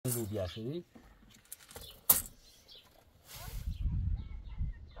لوبیا شدی؟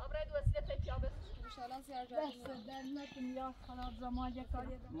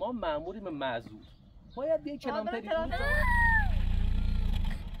 ما مأموریم معذور باید یه کلامتری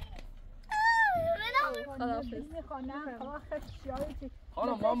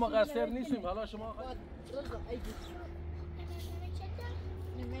خانم ما مقصر نیستیم حالا شما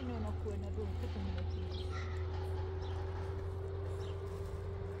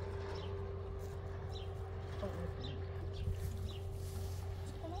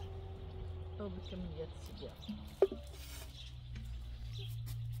بكمية السجاير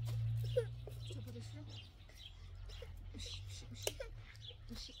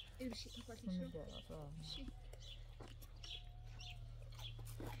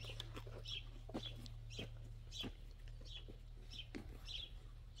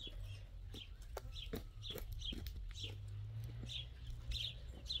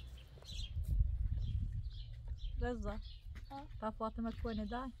رزة فاطمة كوني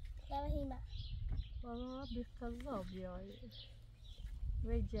داي لا هيما والله بقضاء بياي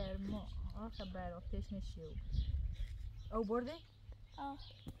ويجار ما آخر براكتش نشيو أو بردي؟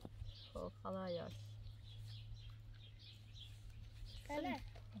 خب خلاص أنا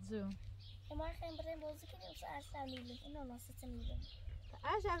زون ما خيم برين بوزي كني وش أرسل ميلون إنه نص ميلون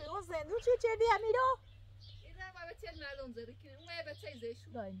أشرف وزن دو چه چه دیا میرو؟ إذا ما بتشيل معلوم زري كني وما بتشيل زي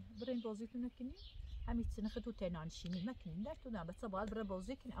شو داين برين بوزي تو نکنی همین سنه خطو تنانشینی مکنی در تو دام بس باید برای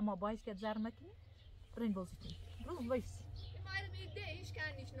بوزی کنی اما باید که زر مکنی برين بوزي کنی برو ویس ما علم يدي إيش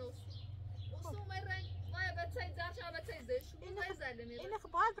كان يشنوس وصو مرة ما بتشيل زر شو بتشيل زي شو ما يزعل این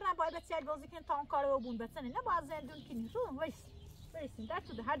باید برای باید بسیار بوزی کنی تا اون کارو بون بتنی نه باید زندون کنی رو ویس در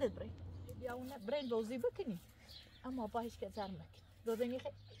تو ده هردت برای بیا اون برين بوزی بکنی اما باید که زر مکنی دوزنی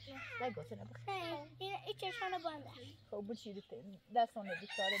خیلی نگوته نبخیر این چشانه بانده خب بچیری تی دستانه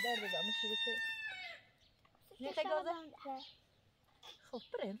بیشتره در بگم بچیری تی نه گازه خب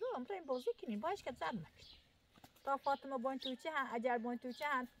برین بازی کنی باش که زن مکنی تا فاطمه بان توچه هم اجر بان توچه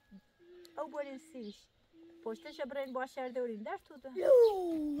هم او برین سیش پشتش برین باش دورین در تو ده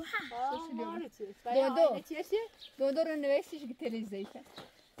دو رو نوشتیش که تلی زیفه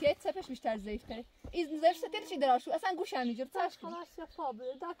تیت سپش بیشتر زیفه از نزدیک تری چی دراشو اصلا گوش هم میجور تاش کنی خلاص شفاب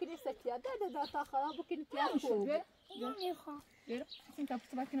دا کنی سکیا دا تا خراب بکنی تیار خوب نمیخوام بیرو این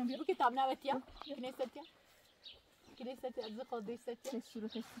کپوت باکنم بیرو کتاب نوتیا کنی سکیا کنی سکیا از خودی سکیا شروع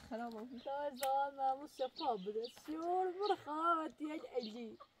تست خراب بود زال ماموس شفاب بده شور مرخاوت یه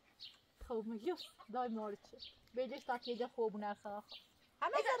علی خوب میگوس دای مارچه بیجش تا که خوب نخواه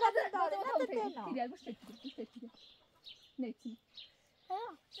همه زرده داره نه تیریال گوش تیریال نیتی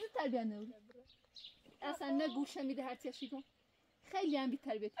چه تربیت نمی‌کنی؟ اصلا نه گوشه میده هر چیزی کن خیلی هم بی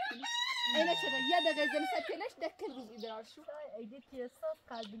تربیت کنی اینا چرا یه دقیقه زمین سکلش دکل روز ایدار شو ایدی تیساس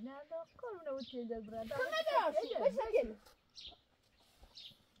قلبی نداره کارونه بود تیجر برد ندار شو بشه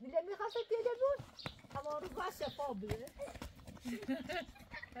دیگه میخواست تیجر بود اما رو باش شفا بده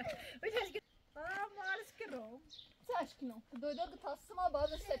بچه مارس کرم تشکنو دو گتاست ما باز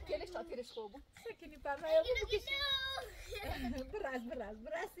سکلش تا تیرش خوب سکنی پرمایه براز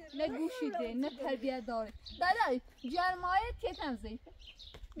نه گوشیده نه تربیت داره دادای جرمای تیتن زیفه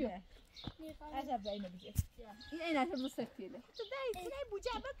بیا عجب اینو بگه این عجب رو سکیله تو دایی تینای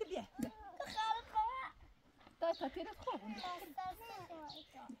بوجه بک بیا دای تا تیرت خوب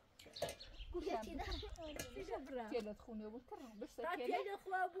تیلت خونه بود کرم بش سکیله تیل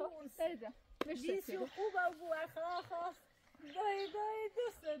خوب بود سیده بش دیسی سکیله خوب بود خواست دایی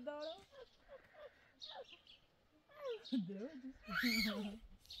دوست دارم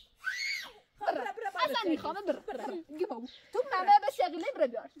اصلا میخوام برم گیبام تو ممه بس یقیله بره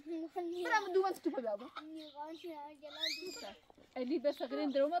بیار برم دومن تو بیار علی بس یقیله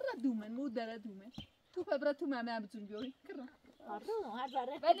درومن را دومن مو داره دومن تو ببره تو ممه هم بتون بیاری کرم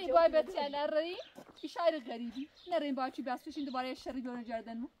ولی باید بتیاله ری اشاره غریبی نریم با چی بس بشین دوباره شری بیارن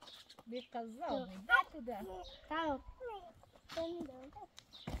جردن مو بی قضا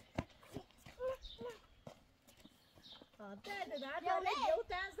ده ده جو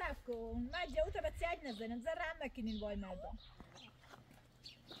تنزف کن من جو تا بتساعد نزنم زر هم مکنین بای مردم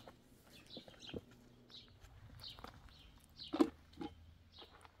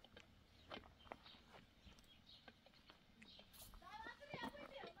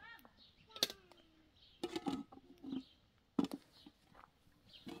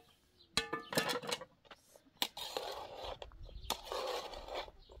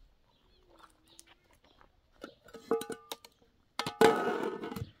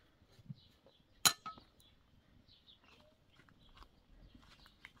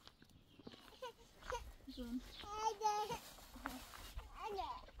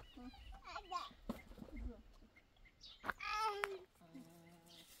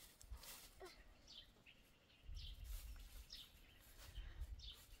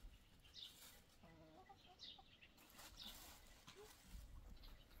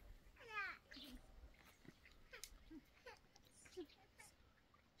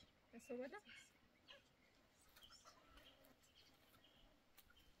صحبت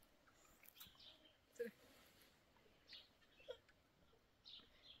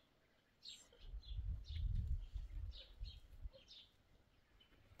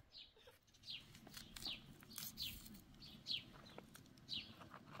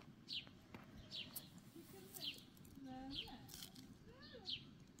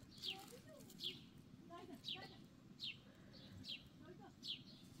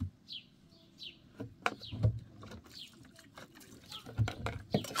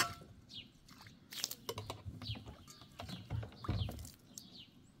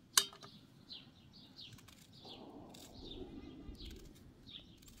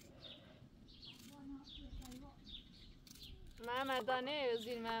محمدانه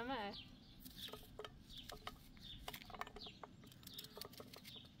زیر محمد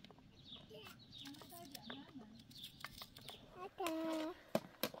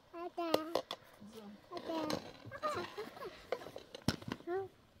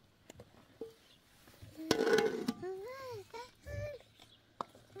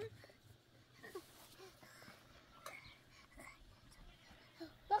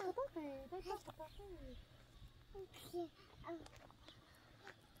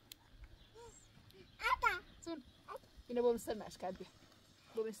اینو با مستر مشکل بیا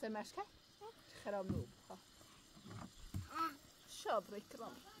با مستر مشکل خراب نو بخوا شاب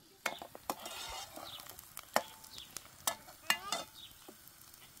رکرام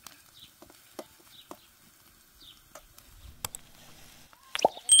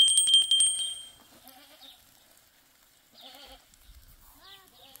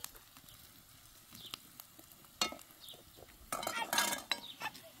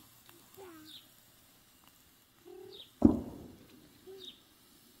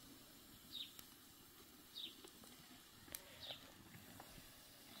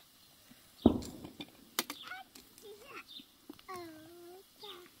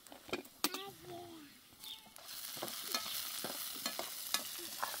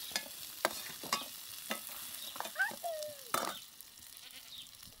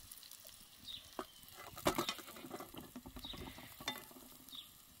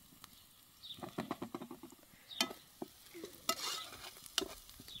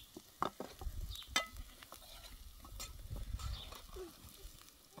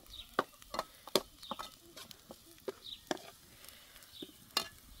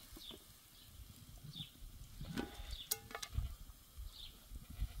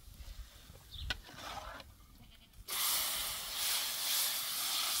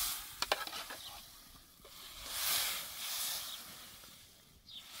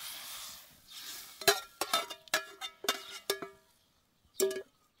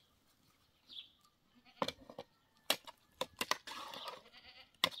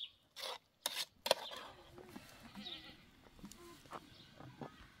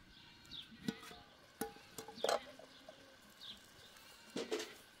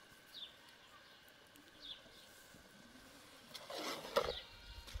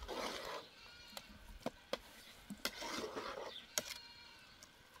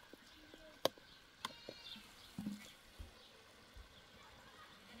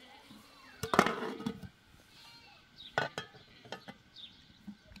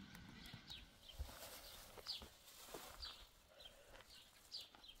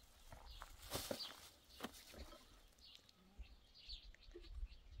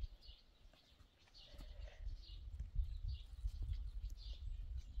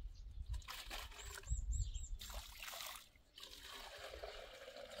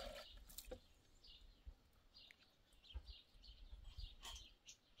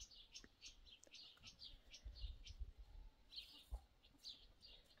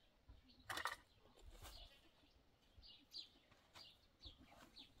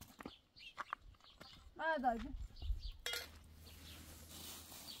دایم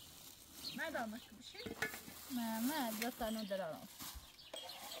دامش بشی نه دو تانو درارم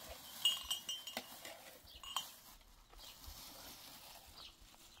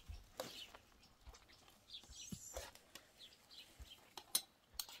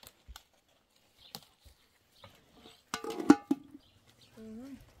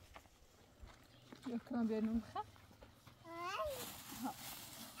یکم بیارم خب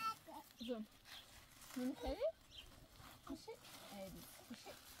زوم من خیلی میشه ایدی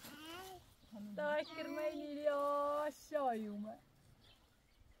میشه داکر مینی لیا شایومه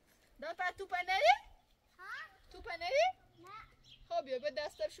دا پا تو پنری؟ ها؟ تو پنری؟ نه خب بیا به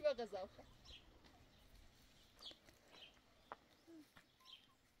دستر شو به غذا خور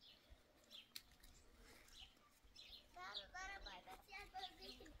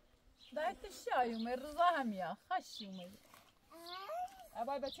دایت شای اومد روزا هم یا خشی اومد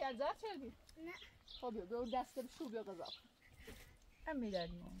ابای بچه ارزار چردی؟ نه خب بیا دست بشو بیا غذا هم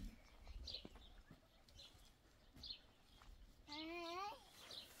میداریم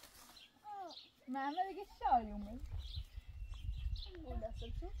محمد دیگه شای اومد اون دست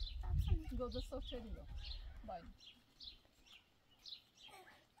بشو گوزه صوت چردی بیا بای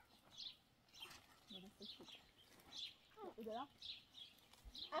Udara.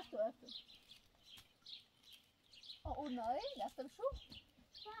 Efter. Och ordnar nästa version.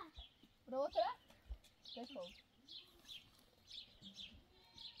 Bra till det. Det är cool.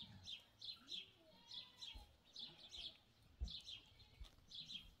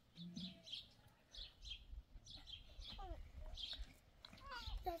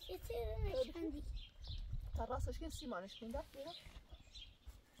 Das ist hier nicht. Terrassas que cima, não esconda.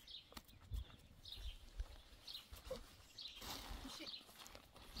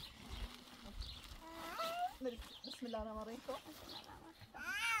 بسم الله الرحمن الرحيم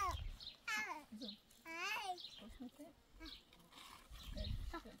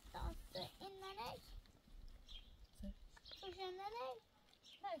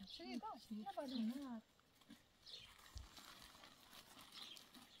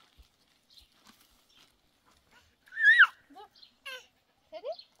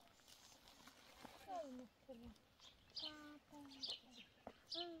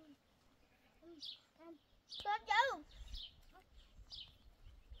صدقوا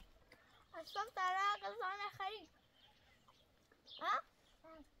الصوت على غزانة خريف ها؟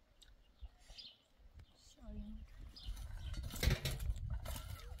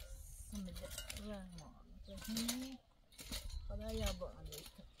 بسم الله الرحمن الرحیم خدایا با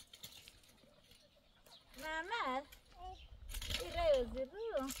علیکم محمد این روزی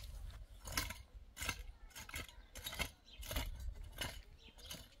رو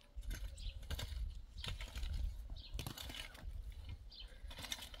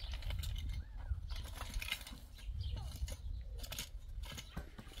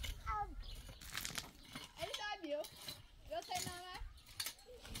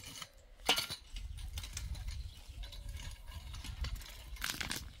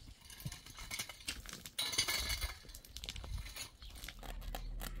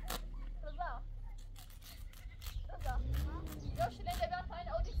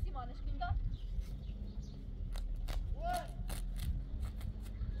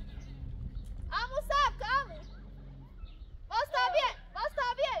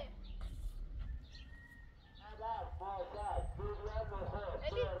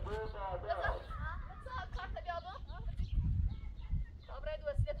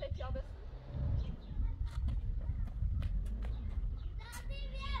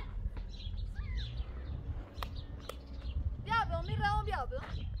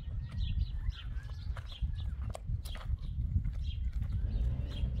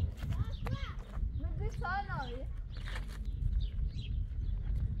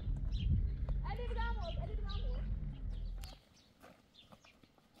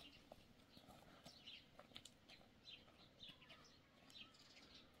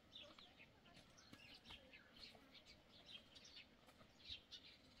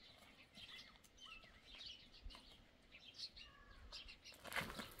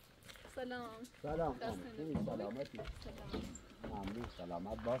سلام سلام خوبی سلامتی ممنون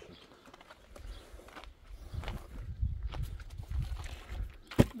سلامت باشید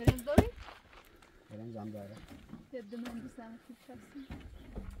برنج داری؟ برنج هم داره يبدو من بسامة في الشخص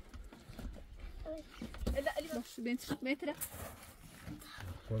لا اللي باش بنت متر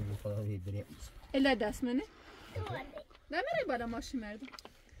کل خدا بیدری الا دست منه لا مري بالا ماشي مرد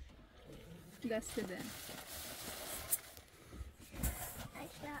دست ده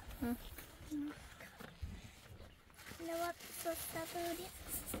Ashraf لو تصطبري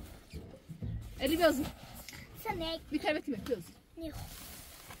اللي بيوزن سنك بيتربتي بيوزن نيخ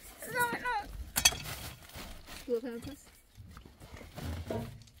زمان دو كان بس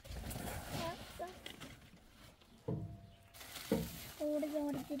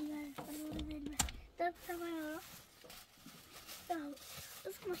ورد دلوقتي طب طبعا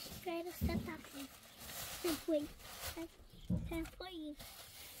اسمه شكاية استطاعتي تنفوي تنفوي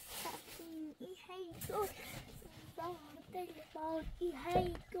تنفوي إيهايكو ضغط البعض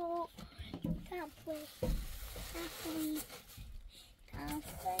إيهايكو تنفوي تنفوي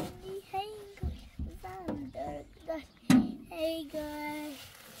تنفوي إيهايكو زندر دش إيهايكو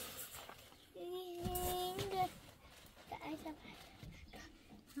إيهايكو تعال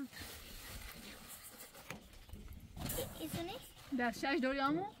إيسوني در شش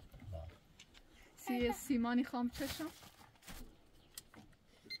دوریامو سیمانی خام چشم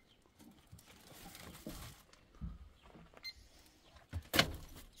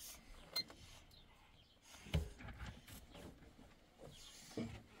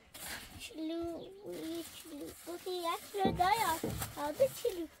کیلو گفتی 1 کیلو دایا 2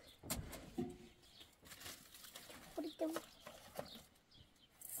 کیلو خوردم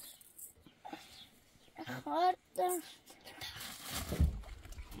خوردم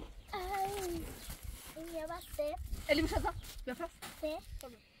این یه بسته الی میشه ازم بفرست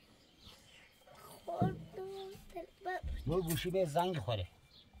خوردم برو گوشی به زنگ خوره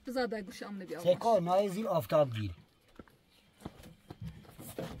بذار در گوشه امنه بیام سکا نای زیر آفتاب گیر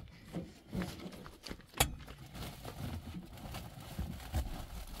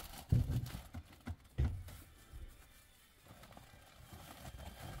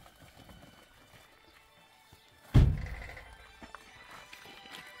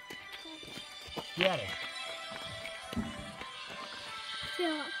بیاره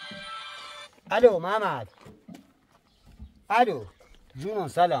الو محمد الو جونم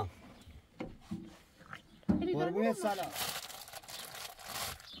سلام قربونت سلام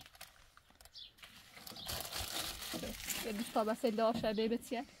یه دوست تا بس الی آشه بی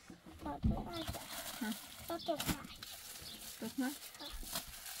بتیه بسمه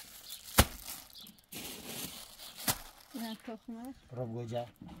نه تخمه رو گوجه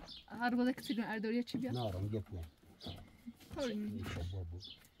هر گوده که تیلون اردوریه چی بیاد؟ نارم گپویم طوری نیست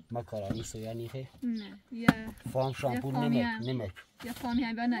مکارانی سویا نیخه نه یه فام شامپور نمک یه فامی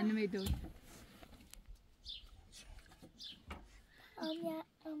هم بیان نه نمیدوی آمیا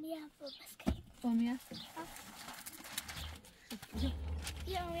بس کنیم فامیه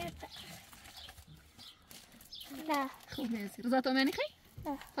نه خوب نیستی رضا تو منی خی؟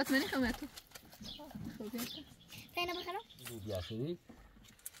 نه فاطمه نی خواهد تو خوب نیستی اینو بخرم لوبیا شدی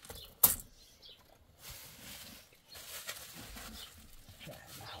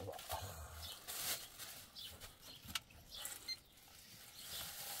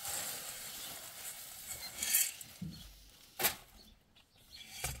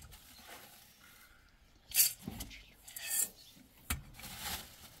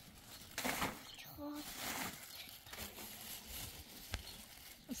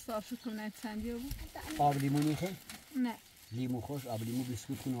صاف شد کنه چندی بود؟ آب لیمو نیخه؟ نه لیمو خوش آب لیمو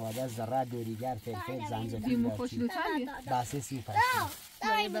بیسکوت خانواده ذره دوریگر فلفل زنجبیل لیمو خوش دارچین لطفاً بسه 35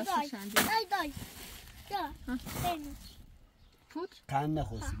 دای بس دای چندی دای پودر؟ تن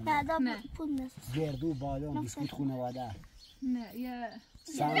نخواستی نه پول نست گردو بالون بیسکوت خانواده نه یه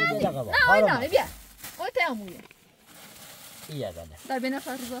سمی دقیقه با نه بیا او تامویه ایه گله در بین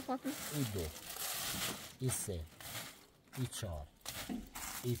نفر رضا فاطمه ای 2 ای 3 ای 4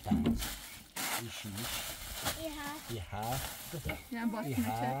 ای 5 ای 6 ای 7 یه باز ای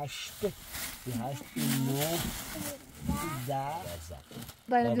میشه 8 ای 8 ای 9 ای 10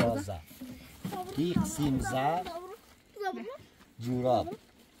 باید رضا 12 تیق 13 جوراب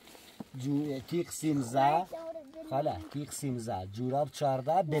تیق 13 خاله تیق 13 جوراب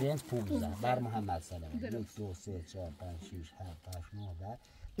 14 برنج 15 بر محمد سلام 1 2 3 4 5 6 7 8 9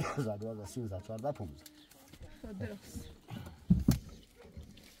 10 11 12 13 14 15 درست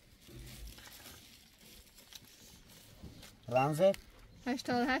رمزت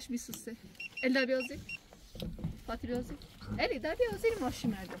 88 23 ال در بیازی فاتی بیازی الی در بیازی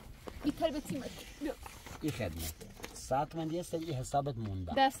ماشین مرده این تربیتی مرده بیا این خدمت ساعت من دیگه سری حسابت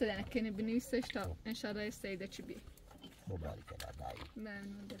مونده دست دهنه کنی بنویسش تا انشالله استیده چی بی خب باری که دایی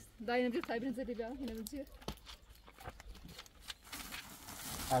ممنون دست دایی نبجور تایی بنزدی بیا اینه بجیر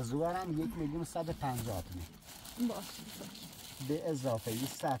از اوارم 1,150,000 باش به اضافه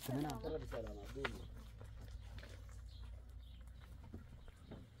 100 من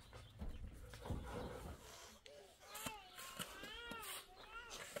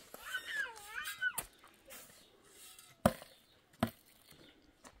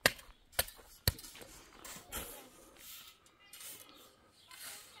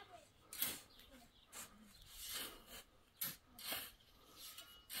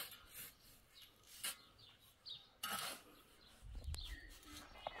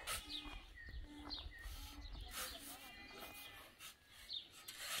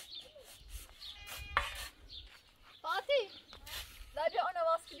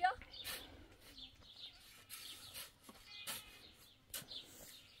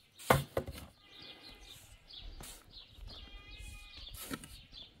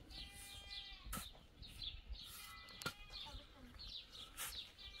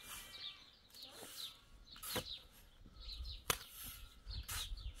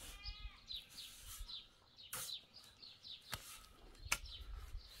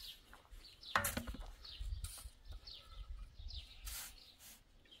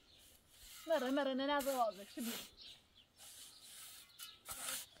هم مره نه نظر واضح چی بید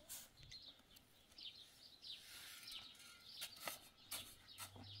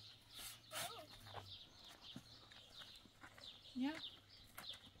Ja.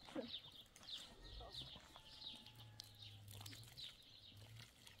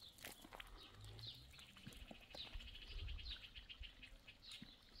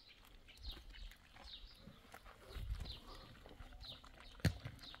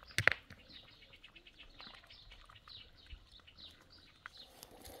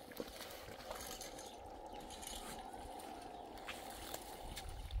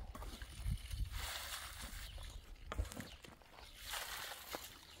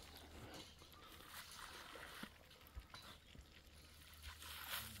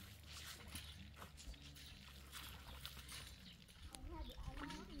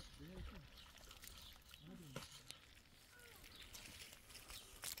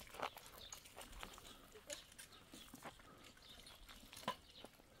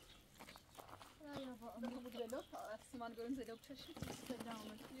 Bu delo ta asman görün zelo çeşit selam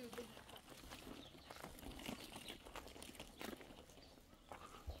ediyor.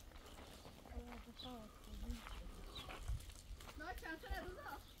 Ne çanta ne bu?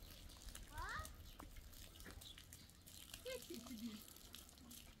 Ha? Geçti değil.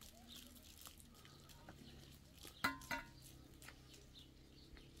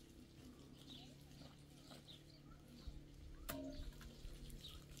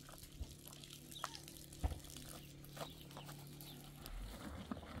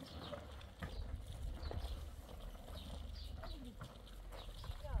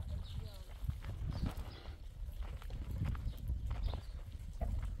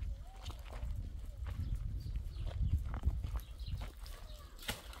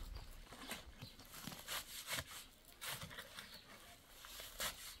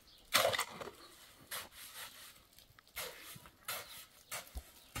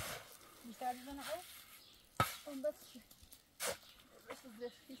 Müsaade bana al. Onda şey. Burası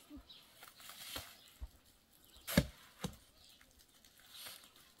zırhlı.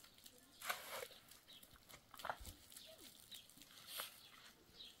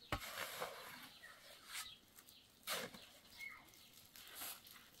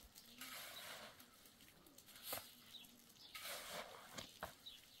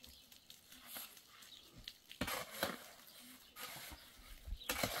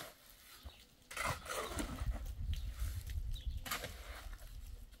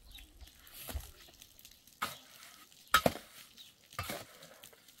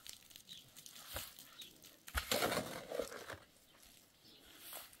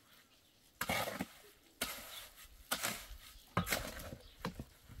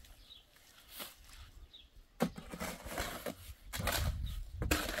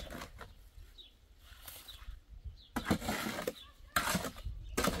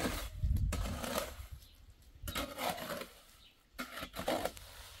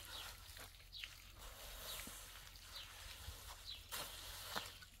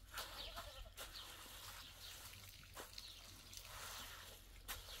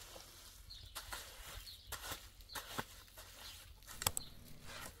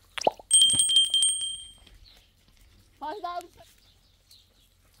 Fazla abi.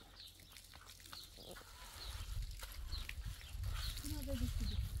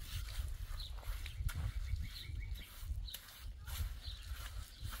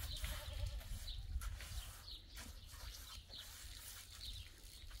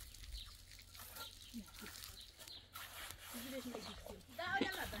 Daha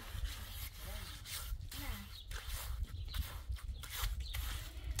oynamadı.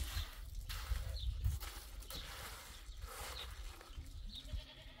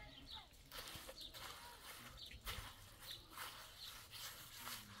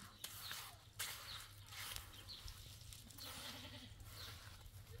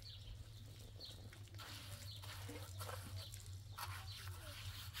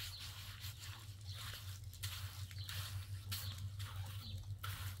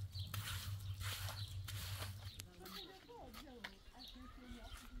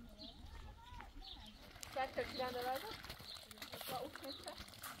 Sen kökülen de verdin. Hatta uçmuşsa.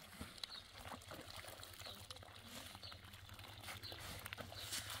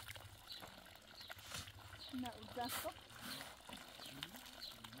 Ne uzaksın?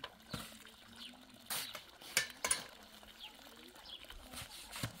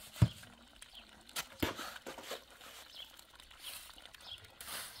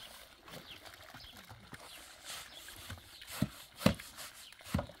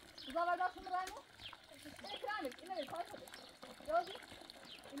 Uzalardan şimdi var mı? Ekranlık, ileri kalkadı. Gördün?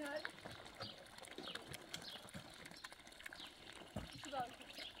 İner. Şurada.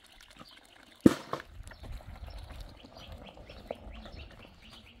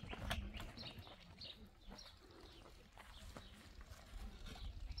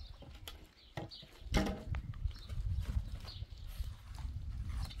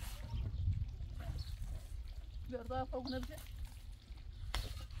 شرطة فوق نبدأ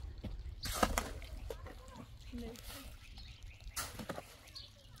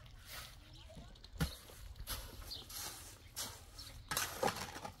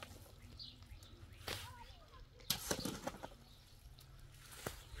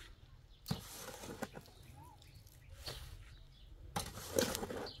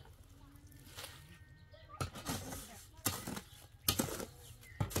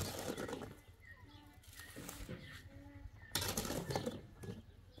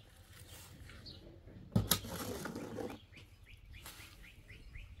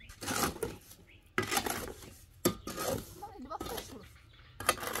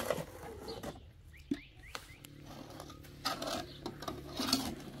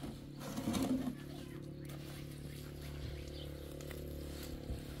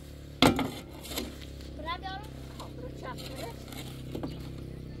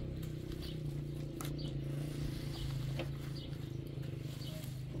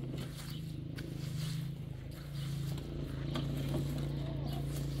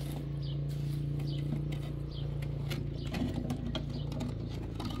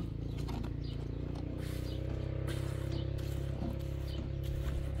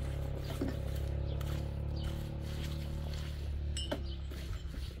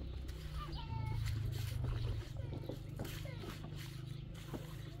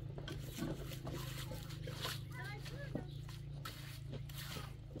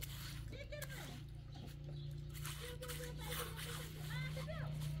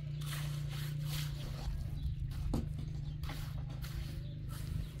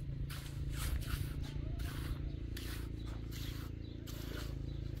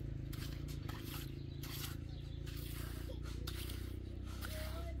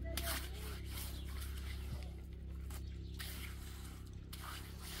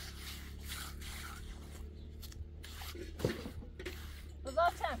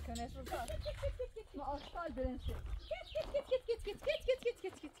ما آشغال برنسه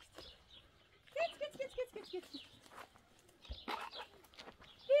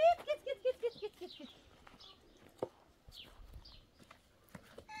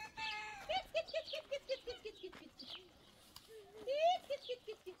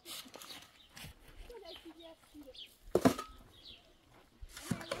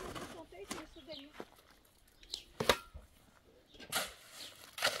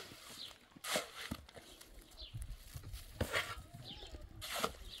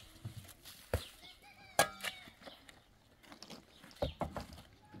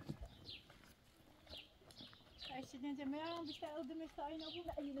Şimdi meğer bir şey öldürmek sayın bu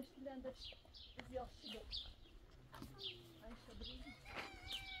da elini silendir. Biz yaşlı. Ay şabrı.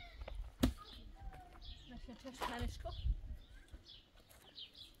 Nasıl çeşmereş ko?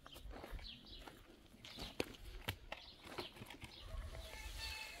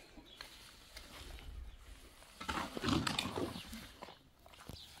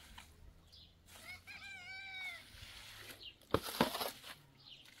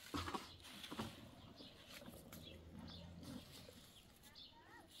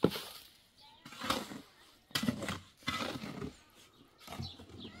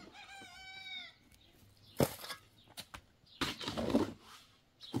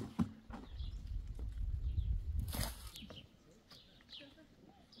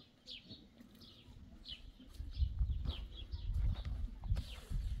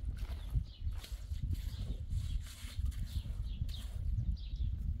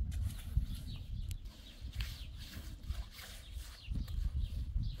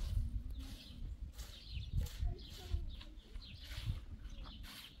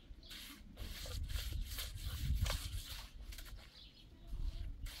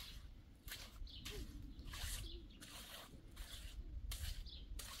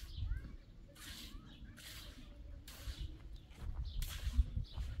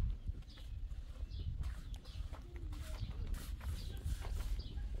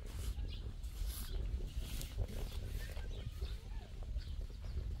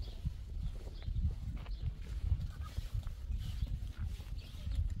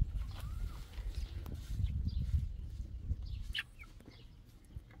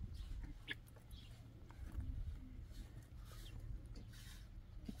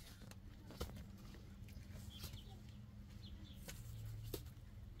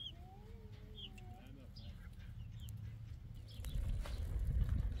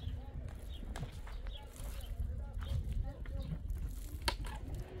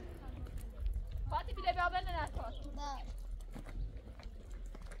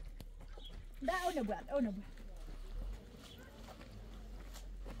 ده اونو بعد اونو بعد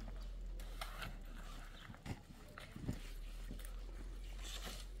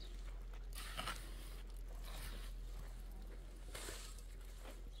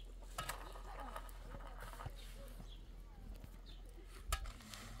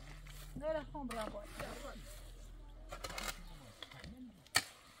برای خون برای باید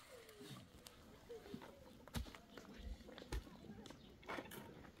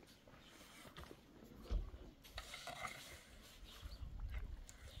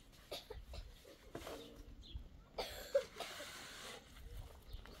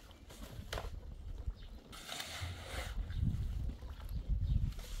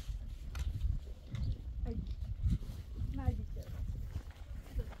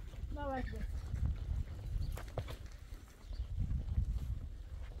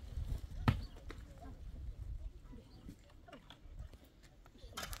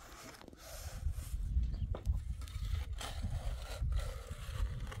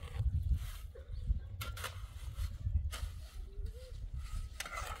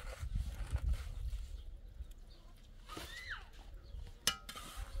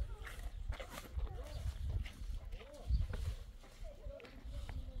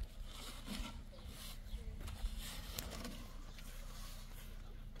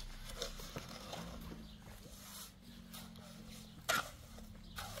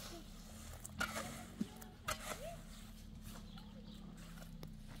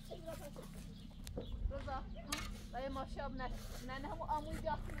ماشاب نه همون آموی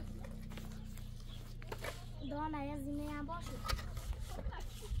بیاختیم دانه یه زینه هم باشه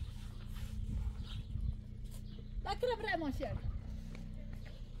بکره برای ماشاب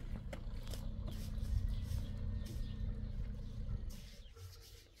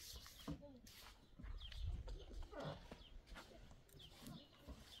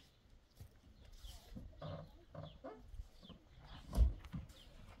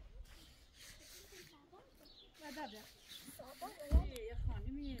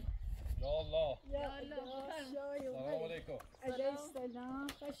سلام علیکم. علیکم سلام.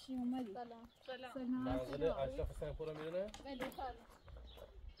 خوشی اومدی. سلام. منزل اشرف سنپور رو میدونه؟ بله.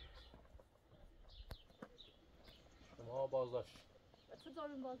 شما بازداشت. چطور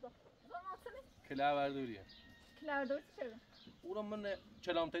بازداشت؟ کلاهبرداریه. کلاهبرداری چی کردم؟ اونم من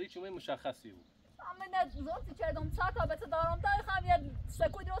کلامتری چیمه مشخصی بود. من زورتی کردم چهار تا بچه دارم خواهم یه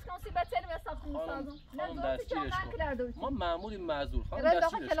سکوی درست کنم سی بچه رو ساخت می‌سازم. خانم دستگیرش کن. ما مأموریم معذور. خانم دستگیرش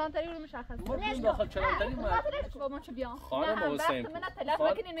داخل کلانتری رو مشخص. ما داخل کلانتری با ما چه بیام؟ خانم حسین.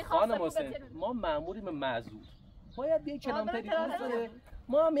 خانم حسین ما مأموریم معذور. باید یه کلانتری کنه.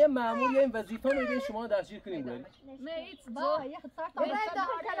 ما هم یه مأمور یه وظیفه میدیم شما دستگیر کنیم بریم.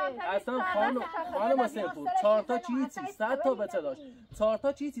 اصلا خانم حسین پور 4 تا چیزی 100 تا بچه داشت. 4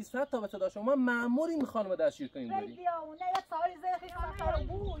 تا چیزی 100 تا بچه داشت. ما مأموریم خانم دستگیر کنیم بریم.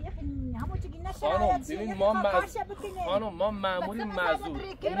 خانم ببین ما مأموریم معذور.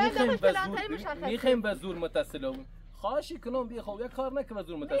 میخوایم به زور متصل بشیم. خواهش کنم بیا خب یه کار نکن و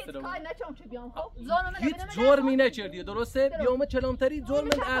زور متصل بشیم. هیچ جرمی نکردی درسته؟ بیام کلامتری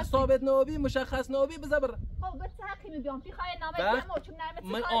جرم ثابت نوبی مشخص نوبی بذار. خب به چه حقی میام؟ فی خواهی نامه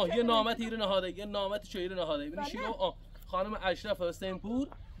من یه نامت ایره نهاده یه نامت شهیر نهاده ببین شیلو خانم اشرف حسین پور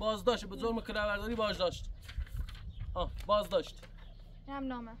بازداشت به جرم کلاهبرداری بازداشت. بازداشت.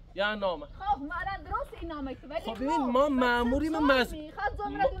 یه نامه. خب من درست این نامه که ولی خب ببین ما مأموریم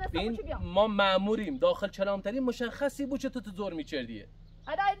ما مأموریم داخل کلامتری مشخصی بود که تو زور می‌کردی.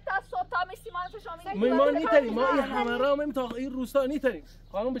 ادا این تا صبح تا میسیمان ما نیتریم ما این همه را ما تا این روستا نیتریم.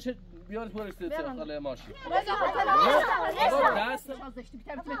 خانم بشه بیار پلیس داخل ماشین.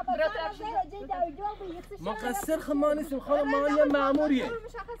 ما قصر خما نیستیم خانم ما یه مأموریم.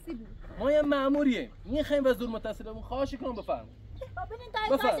 ما یه مأموریم. میخوایم به زور متصل بشیم. خواهش کنم بفرمایید.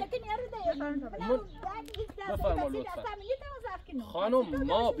 خانم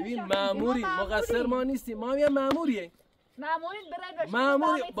ما ببین مأموریم مقصر ما نیستیم ما یه مأموریم.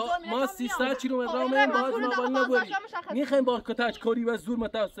 مأمور ما 300 کیلومتر راه میریم باز ما بالا نبریم میخوایم با کتاج کاری و زور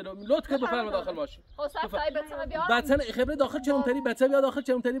متصل لطفا بفرمایید داخل ماشین بچه خبره داخل کلامتری بچه بیا داخل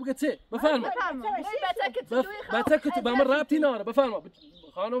کلامتری بگه چه بفرمایید بچه که تو به من ربطی نداره بفرمایید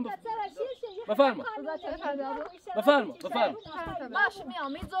خانم بفرمایید باشه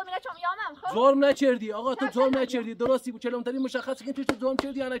میام این زور میرچم یامم خب ظلم نکردی آقا تو ظلم نکردی درستی بود کلامتری مشخصه که تو ظلم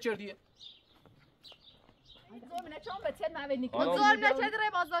کردی یا نکردی ظلم نکردی رای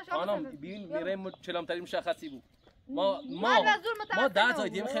بازداشت خانم ببین میریم کلامتری مشخصی بود ما 10 تا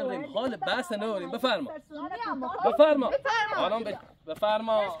دیگه می‌خوایم حال بحث نداریم بفرما خانم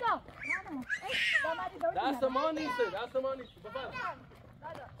بفرما دست ما نیست بفرما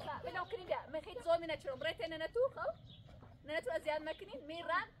بلو کنیم بیا میخوید ظلم نکردم برایت نه تو خب نه تو اذیت نکنین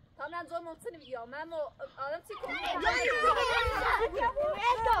میرن تا من ظلم ممکنه بگم من آدم چی کنم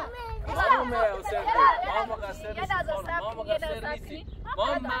ما مقصر نیستیم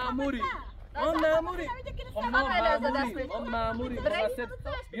ما مأموریم ما ماموری ما ماموری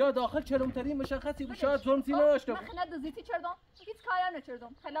بیا داخل چرمترین مشخصی بود شاید زمزی نداشته من خنده دزیتی چردم هیچ کاری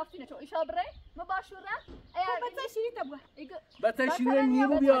نکردم خلافتی نشو ایشا بره ما باشورم بچه شیری تبوا بچه شیری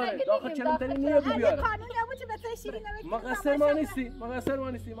نیو بیاره داخل چرمترین نیو بیاره قانون نبود بچه شیری نبود مقصر ما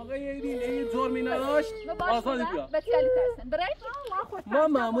نیستی ما یه جرمی نداشت آزادی بیا بتیالی ترسن بره ما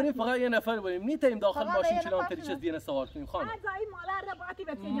ماموری فقط یه نفر بودیم نیتیم داخل ماشین چرمتری چیز دیگه سوار کنیم خانم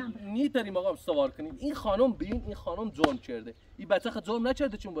نیتیم آقا سوار کنیم این خانم ببین این خانم جرم کرده این بچه خود جرم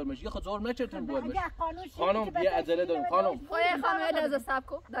نکرده چون برمش یه خود جرم نکرده چون برمش خانم بیا عجله داریم خانم خانم از حساب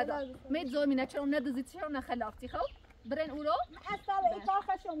کو دادا می جرمی نکردم ندزیتی چرا نخلافتی خب برین او رو اصلا این کار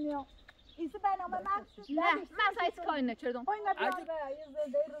خشم میاد ایسه برنامه نه من سایت کاری نکردم اوی نبیان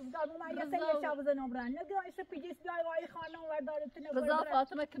به روزگار من یه سه شب زنم برن نگاه ایسه پیجیس بیای وای خانم وردارت نگاه رضا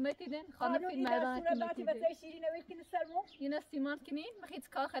فاطمه کمتیدن خانم فیلم مردان کمتیدن بچه شیری نوید کنی سرمو یه سیمان کنی مخیت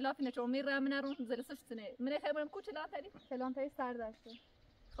کار خلافی نکردم میرم من رو زلسش تنه من خبرم کو چلان تری سر داشته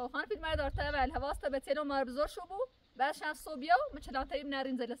خب خانم فیلم مردار تا اول حواست به تلو مار بزرگ شو بو بعد شب صبح و چلان تری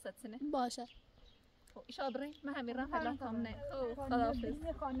نرین زلست تنه باشه ایشا برین من همین راه خلافم نه خداحافظ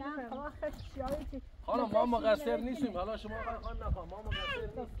خانم ما مقصر نیستیم حالا شما خانم نخوام ما مقصر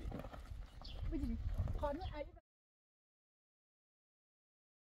نیستیم خانم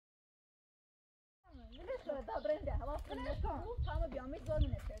برنده حواست نکن تمام بیامید زور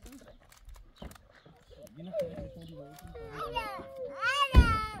نکردیم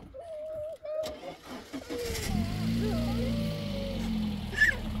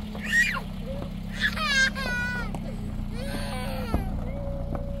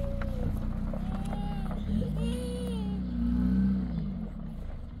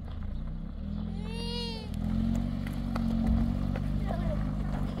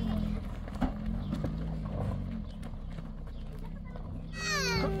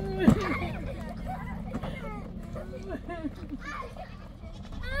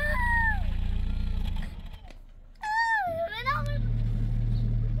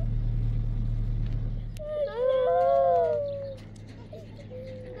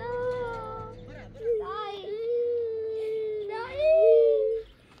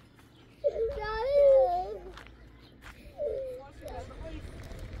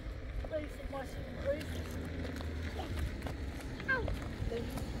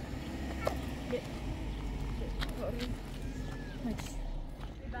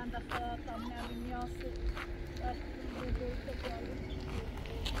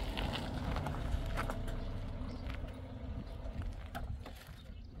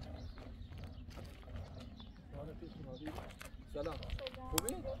سلام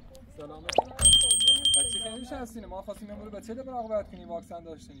خوبی؟ سلام بچه خیلی نشستینه ما خواستیم امروز بچه رو مراقبت کنیم واکسن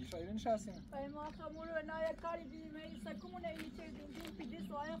داشتنی شایری نشستینه ما خمور و نای کاری بیمه سکمون این چیز دیم پیدی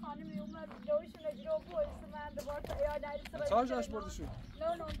سوای خانم اومد دویشون اجرا بو اسمن دوباره یا داری چهار جاش بردشون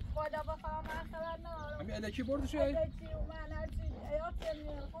نه خدا بخوام من خبر ندارم همین الکی بردشون الکی اومد هرچی ایات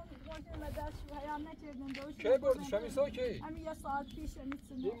خون ماشین مدرش پیام نکردن دویش کی بردش همیسا کی همین یه ساعت پیش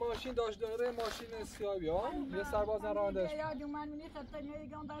میتونه این ماشین داشت داره ماشین سیاهی ها یه سرباز راندش یاد من منی خطر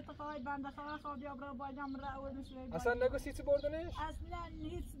میگم در تقای بنده خدا خود یا برای باجم را میشه اصلا نگو سیتی بردنش اصلا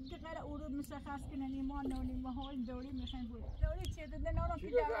هیچ غیر اورود مشخص کنن ایمان نونی محال دوری میخوایم بود دوری چه دادن اونو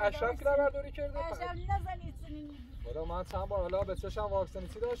که اشرف که برداری کرده اشرف نزنید سنین خدا من چند بار حالا به چشم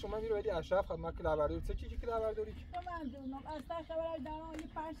واکسنیتی داشت شما میرو بدی اشرف خدمت که برداری چه کی برداری من دونم اصلا خبر دارم این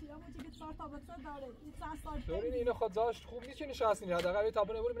پنجیرامو چه که 4 تا بچه داره این چند سال دورین اینو خود داشت خوب نیست که نشستین حداقل یه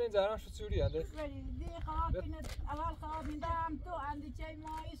تابونه برو ببین زهران شو سوری انده دی خواب کنه اول خواب میدم تو اندی چای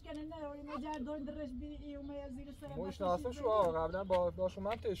ما ایش کنه نه مجر دون درش بی ایو می زیر سر موش ناسم شو قبلا با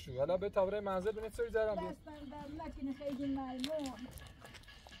شما هم تشو حالا به تابره منزل ببین سوری زهران بیا دستم در نکنه خیلی میمون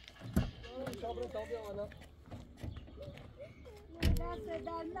شابره تا بیا حالا دست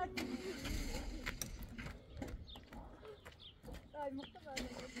در نکنه دای مختبر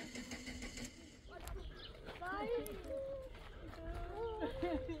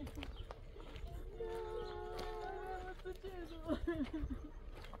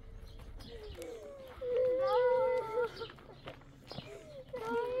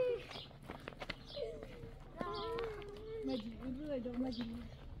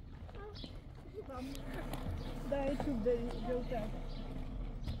دای چوب داری جوتر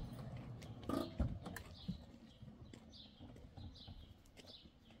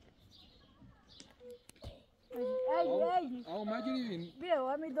آه مجرین بیا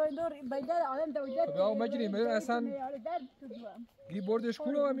و می دوی دور بیدار آدم دویده بیا مجرین ببین اصلا گی بردش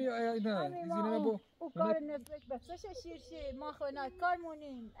کولو و می نه زینه نبو او کار نزدیک بچه‌ش شیرشه ما خونه کار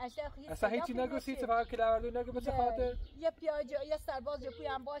مونیم اصلا هیچی نگوسی فقط کلاوردو نگو بچه خاطر یه پیاج یه سرباز جو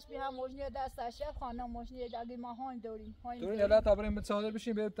پویم باش به هم مجنی دست اشرف خانم مجنی داگی ما هون دوریم یلا تا بریم متصادر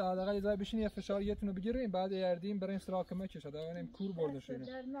بشیم به حداقل یه جای بشین یه فشار یه تونو بگیریم بعد یاردیم بریم سراغ کمک شد بریم کور برده شدیم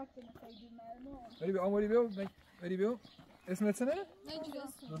بری بیا آموری بیا بری بیا اسمت چنه؟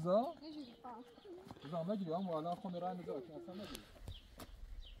 رضا؟ رضا مگیری اما الان خون راه نگاه که اصلا نگیری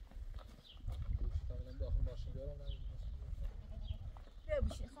داخل ماشین بیارم بیا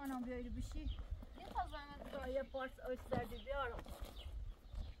بشی خانم بیایی بشی یه تا زحمت تا یه پارس آیستردی بیارم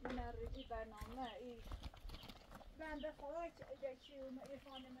نریدی برنامه ای بنده خدا که اگر چی اومه ای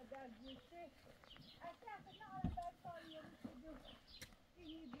خانم در گوشه اصلا نه آره در سالی رو میشه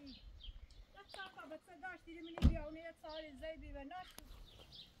اینی بی یه چاپا بچه داشت دیدی منی بیاونه یه سالی زیبی و نشد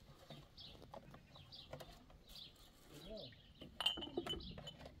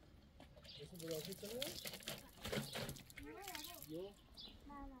اسم برافی چنه؟ یو؟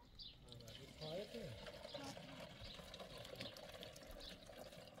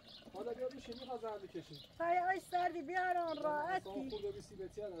 حالا بیا بشین میخواد زهر بکشیم پای آی سردی بیارن راحتی خورده بیسی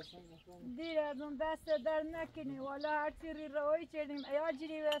بتیاد اصلا دیر از اون دست در نکنی والا هرچی ری روی چردیم ایا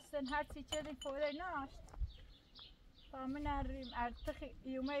جری وستن هرچی چردیم پوره ناشت تا من نریم ارتخی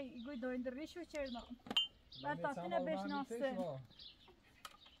یومه گوی دویند ریشو چردم بعد تا کنه بشناسن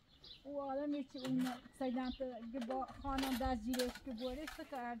والا میچی اون سیدن با خانم دست جیرش که بوری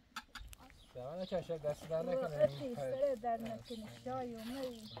سکرد دوانه کشه دست در نکنه راحتی سره در نکنی شای اومه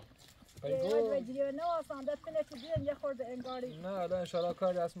یه جری و نواسان دستنه که دیدن یه خورده انگاری نه الان انشاءالله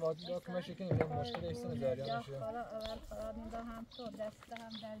کاری هست مادی را کمش کنیم یه مشکل ایستن جریان میشه خالا اول خراب میده هم تو دست هم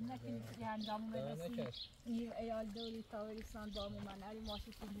در نکنی که هنگامو برسی این ایال دوری تاوریستان دامو من علی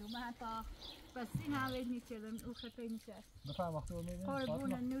ماشی کنیم من تا بسین هاوید نیچردم او خطه نیچست بفرم وقتی رو میبینیم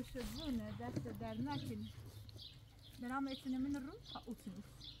قربونه نوش بونه دست در نکنی برام ایتونه من رو تا اتوبوس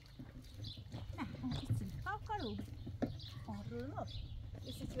نه اون ایتونه تا کارو آن رو نو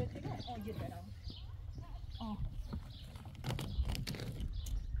ایسی چه بکنه آنجا برام آه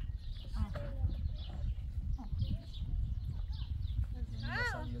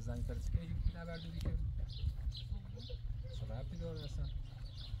مثلا یه زنی ترسی که نبردی که چه ربطی داره اصلا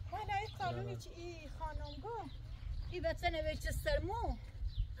حالا این قانونی چی ای خانمگاه ای بچه نوشته سرمو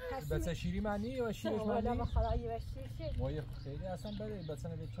بچه شیری منی یا شیرش منی؟ والا ما خدایی و شیر وای خیلی اصلا بده بچه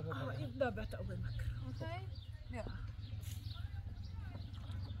نوشته چه این بابت او بمکر اوکی بیا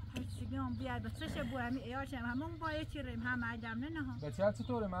هرچی بیام بیار بچه‌ش بو همی ایارش همون باید چیریم هم عدم نه ها بچه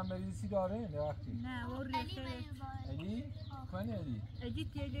چطوره من بریزی داره یه وقتی نه و ریخه علی؟ کنی علی؟ علی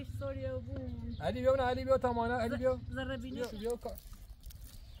تیجش سوریه بون علی بیا نه علی بیا تمانا علی بیا ذره بینه بیا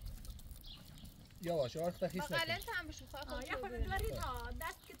یواش آرخ تخیص نکن بغلت هم بشو خواهد یه خورده دوری تا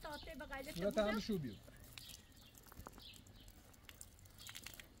دست که تاته بغلت صورت هم بشو بیو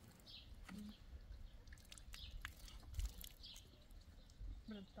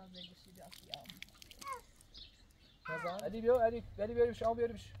علی بیا علی بیا بشه آم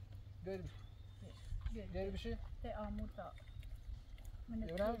بیاری بشه بیاری بشه ته آموتا من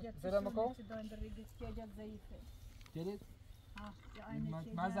ببینم زدم بکن دایم بریگیت که اجاد ضعیفه گلید آه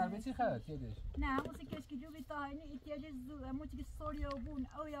من ضربه چی خرد گلیدش نه همون سکش که جو بیتا هینی ایتیاج زود همون چی که سوریه و بون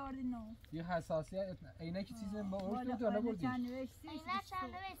او یاردی نو یه حساسیت اینه که چیز با اون تو نبردی نه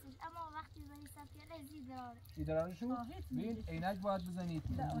چند نویسش اما وقتی زنی سفیه زیدراره ایدرانشو ببین عینک باید بزنید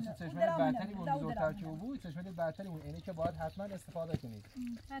مثل چشمه برتری بود بزرگتر که بود چشمه برتری بود اینه که باید حتما استفاده کنید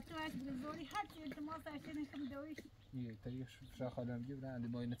حتی از بزرگی هر چی التماس داشته نشون دویش یه طریق شاخ حالا میگه برن علی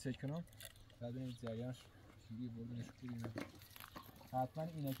با اینو چک کنم بعد این جریانش چجوری بردنش کنیم حتما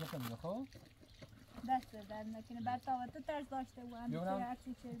اینه که کنید خب دست در نکنه بعد تو ترس داشته و هم هر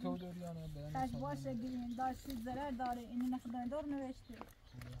چی چه تو دوریانه بدن تاش باشه گیرین داشت ضرر داره اینو نخدای دور نوشته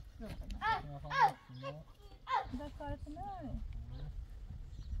دا کارت نداره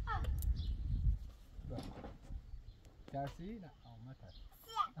ترسی؟ نه آمه ترسی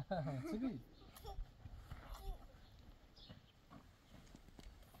چی بید؟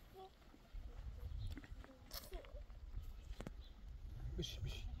 بشی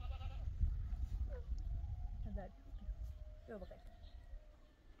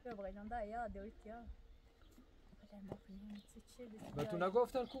بیا بغیر نونده یا دویت یا به تو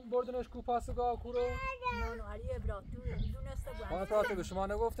نگفتن بردنش کو پاسگاه کو رو؟ نه علی ابرا تو دونسته ما پراته به شما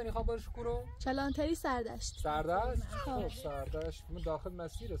نگفتن میخوام برش کو رو؟ کلانتری سردشت خب سردشت من داخل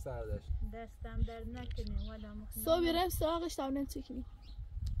مسیر سردشت دستم در نکنه والا صبح برم سراغش تا نمیتونی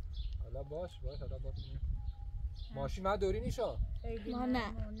حالا باش حالا باش ماشین من دوری نیشا ما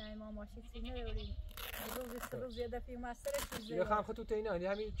نه ما ماشین سینه دوریم روز یه دفعه مسترش چیزه یه خم خطوط اینا یعنی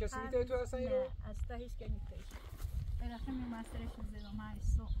همین کسی میته تو اصلا نه اصلا هیچ که نیتش بالاخره می مسترش چیزه و من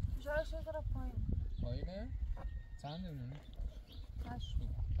ایسو جارش رو پایینه چند دونه 8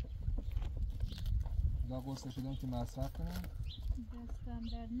 دا قرص شدن که مصرف کنم دستم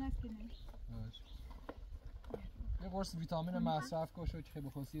درد نکنه یه قرص ویتامین مصرف کن شو که خیلی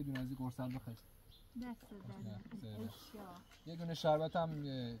بخواستی یه دونه از این قرصا بخور دست درد یه دونه شربت هم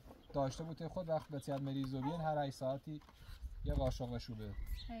داشته بود خود وقت بسیار مریضوبین هر 8 ساعتی یه قاشق شوبه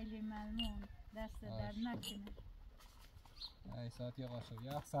خیلی ممنون دست درد نکنه 8 ساعت یه قاشق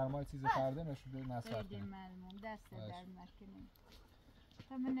یه سرمای چیز خرده نشوبه مصرف خیلی ممنون دست درد نکنه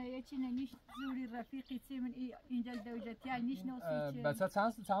من یه چی نیش زوری رفیقی چی من اینجا دوجتی نیش نوسی بچه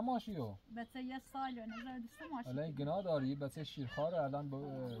چند ماشیو؟ بچه یه سال و نظر دوست ماشی الان گناه داری بچه شیرخواره الان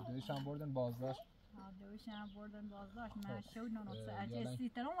دویشم بردن بازداشت دویشم بردن بازداشت من شو نونوسه اجه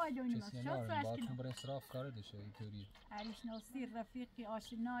سیترون واجونی من شو فرشکنم باید برای اصراف کاره دشه اینطوری هریش نوسی رفیقی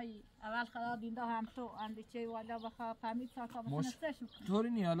آشنایی اول خدا دینده هم تو اندیچه والا بخواه پمید ساکا بسنسته شو طوری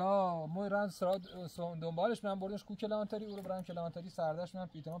نی حالا ما رن دنبالش من بردنش کو کلانتری او رو برم کلانتری سردش من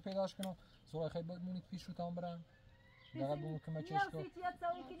پیتران پیداش کنم سوال خیلی باید مونیک پیش رو تام برم دقیقا بمون که من چشکو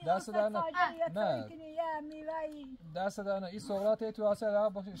دست در نه دست در نه این سوالات تو آسه دقیقا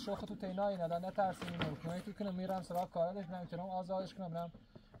با شوخ تو تینایی نه ترسیمی نمکنه تو کنم میرم سراغ کارادش من میتونم آزادش کنم برم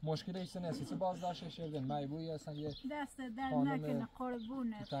مشکل ایسته نسیسی بازداشتش شدن میبوی اصلا یه دست در نکنه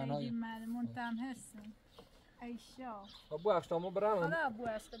قربونه خیلی ملمون تم هستم ایشا بو افشتامو برم حالا بو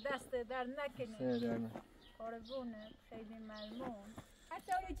افشتا دست در نکنه قربونه خیلی ملمون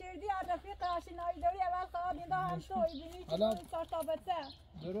حتی اولی چردی رفیق آشنایی داری اول خواب ایندا هم توی بینی که اون سارتابته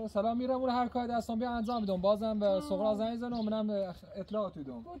درست سلام میرم اون هر کاری دستم بیا انجام میدم بازم به سغرا زنگ زنم و منم اطلاعات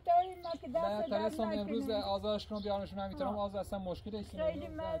میدم گوتاری ما که دست در نکنه امروز آزادش کنم بیارمشون هم میتونم آزاد اصلا مشکل ایست خیلی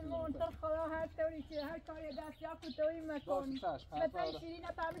ممنون تو خدا هر طوری که هر کاری دست یا کوتاهی مکن مثلا شیرین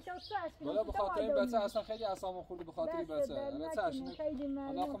پرمیش اوستاش کنم والا به خاطر این بچه اصلا خیلی اسامو خورده به خاطر این بچه خیلی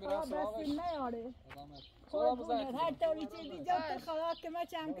ممنون خدا بس نیاره هر طوری که دیجا تو خدا که ما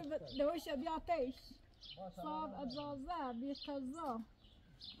چند که دوش بیاتش صاب ادرازه بی قضا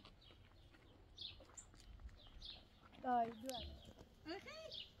دای دوی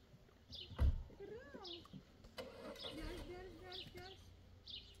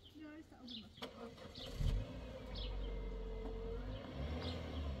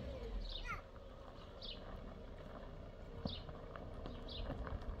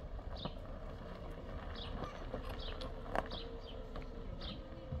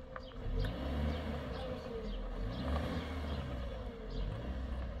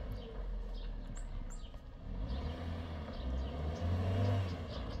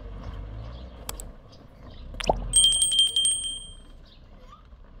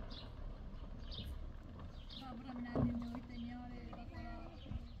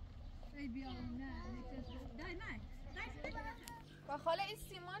خاله این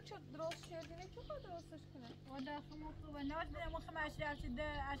سیمان چه درست شدینه که خود درستش کنه وادا خمو خوبه ناش برم خم اشرف شده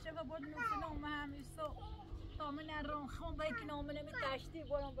اشرف بود نوسنه و هم ایسو تا من رون خم بیکنه و منم تشتی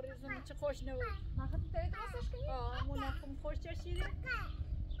برام بریزم چه خوش نبود آخه تو داری درستش کنی؟ من خم خوش چشیده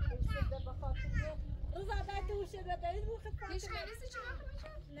شده بخاطر روزا بعد تو شده دارید بو خفت هیچ خلیسی چه وقت میشه؟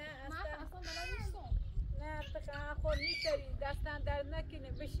 نه اصلا بلا نیستم نه تقا خور نیتری دستان در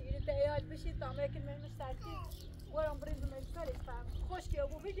نکنه بشی تا ایال بشی تا میکن من سرتی برام بریزم ایسارش فهم خوش که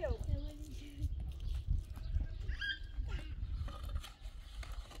ابو ویدیو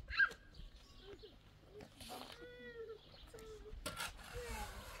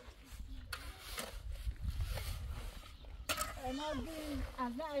ما بین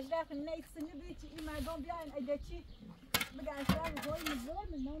از اشرف نیستنی بیچی این مردم بیاین ایده چی بگه اشرف گوی مزور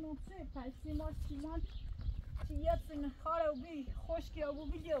من نونو سه پسی ما سیمان چی یاد سن خاره و بی خوشکی و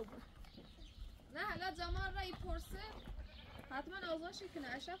بی جو نه حالا جمال رای پرسه حتما آزاشی کنه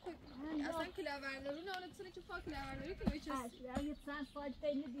اشرف اصلا کلاوردارو نه اونتونه که پاک کلاورداری کنه چیزی اصلا یه چند ساعت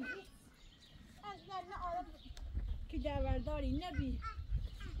تایی ندیدی اصلا نه آدم کلاورداری نبی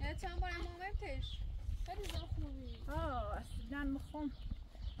یه چند بار امامه تش خیلی زن خوبی اصلا مخون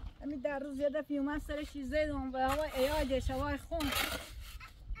امی در روز یه دفعی اومد سرش زیدم و هوای ایادش هوای خون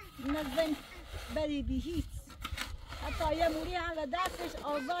نزدن بدیدی هیچ حتی یه موری هم و دستش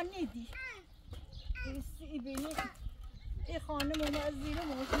آزار نیدی ای بینی ای خانم اومد از زیره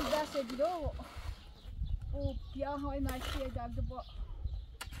موشی دست دیده و پیاهای مرشی درده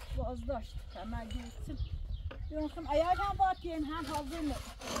بازداشت که مگیسیم بیون خم ایاد هم باطین هم حاضر نبود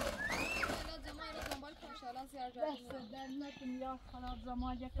دست در نکن یا خلاف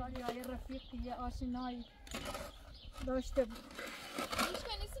زمان یک کاری های رفیقی یه آشنایی داشته بود. هیچ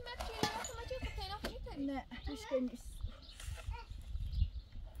که نیستی من توی نمت ما چه خطینا میتونی؟ نه هیچ که نیست.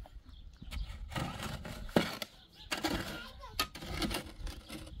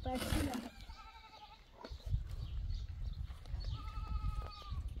 بسیار.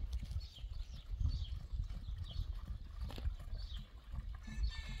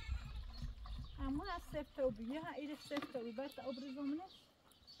 اما از سفت و بیه ها ایره سفت و بیه تا ابرزومنه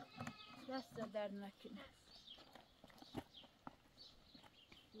دست در نکنه.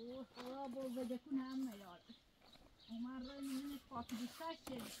 اوه هوا بوزده کن همه یار. عمر را اینه پاکی بیشتر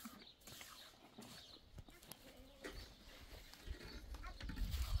شد.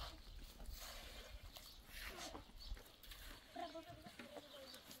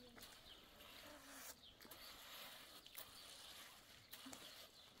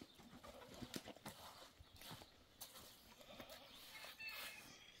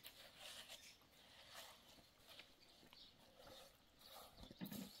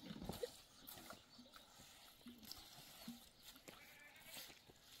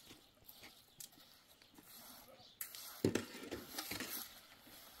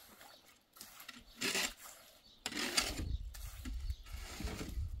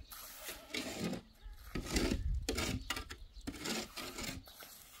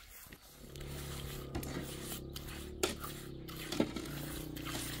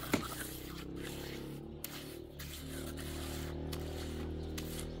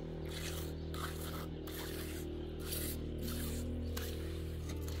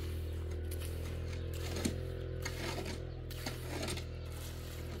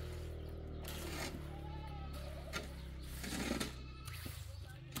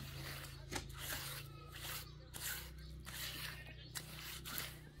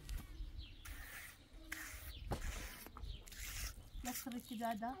 Sırıkı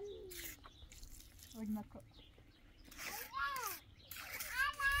da oymak.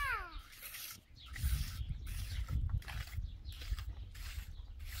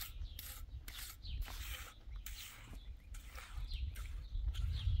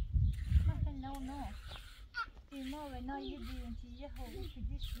 No. İma ve nayı diyince yahu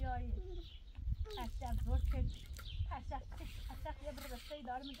gidiş yayı. Aşağı zor kek. Aşağı ya burada şey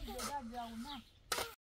darım ki da cavuna.